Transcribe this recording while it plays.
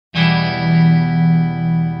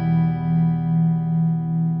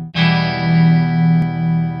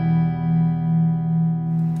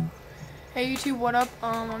Hey YouTube, what up?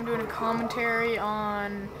 I'm doing a commentary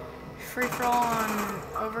on free for all on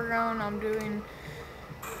overgrown.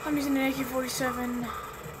 I'm using an AK-47.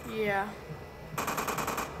 Yeah.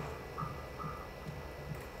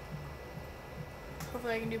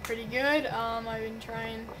 Hopefully I can do pretty good. I've been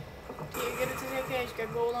trying to get good at this AK. I just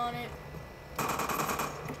got gold on it.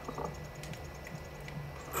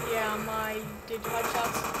 Yeah, I did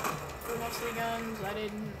headshots for most of the guns.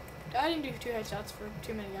 I didn't do 2 headshots for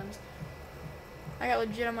too many guns. I got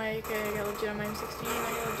legit on my AK, I got legit on my M16,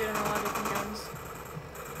 I got legit on a lot of different guns.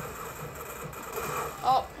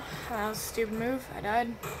 Oh, that was a stupid move. I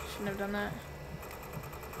died. Shouldn't have done that.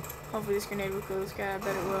 Hopefully this grenade will kill this guy. I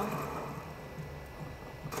bet it will.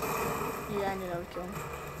 Yeah, I knew that would kill him.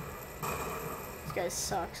 This guy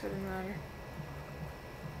sucks, so it didn't matter.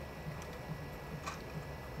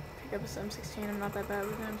 Pick up this M16. I'm not that bad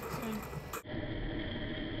with an M16.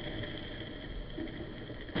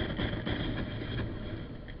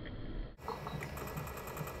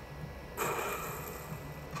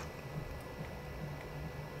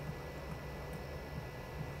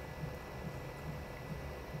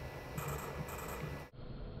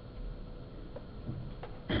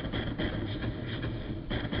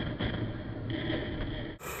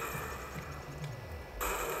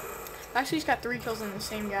 Actually, he's got 3 kills on the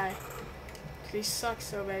same guy. Because he sucks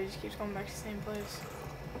so bad, he just keeps going back to the same place.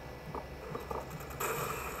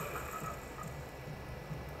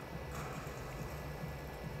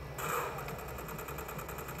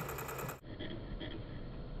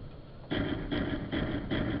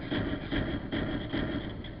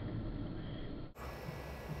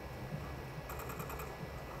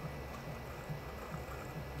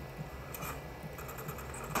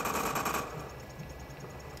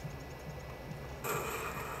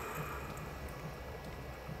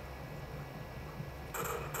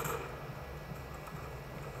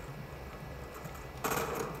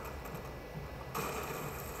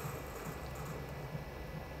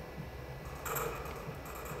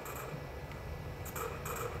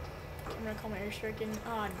 I'm gonna call my airstrike in.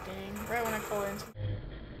 Ah, dang. Right when I call in.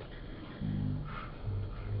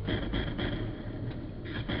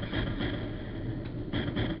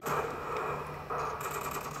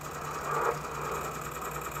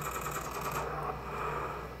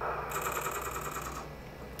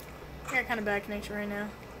 I got kind of bad connection right now.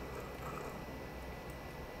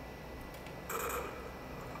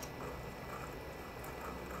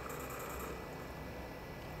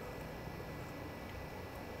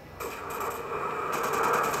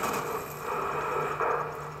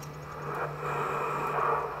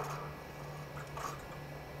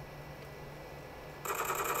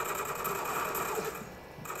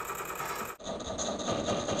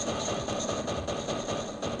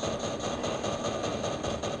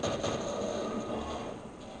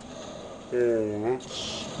 Oh, that's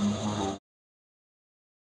stupid.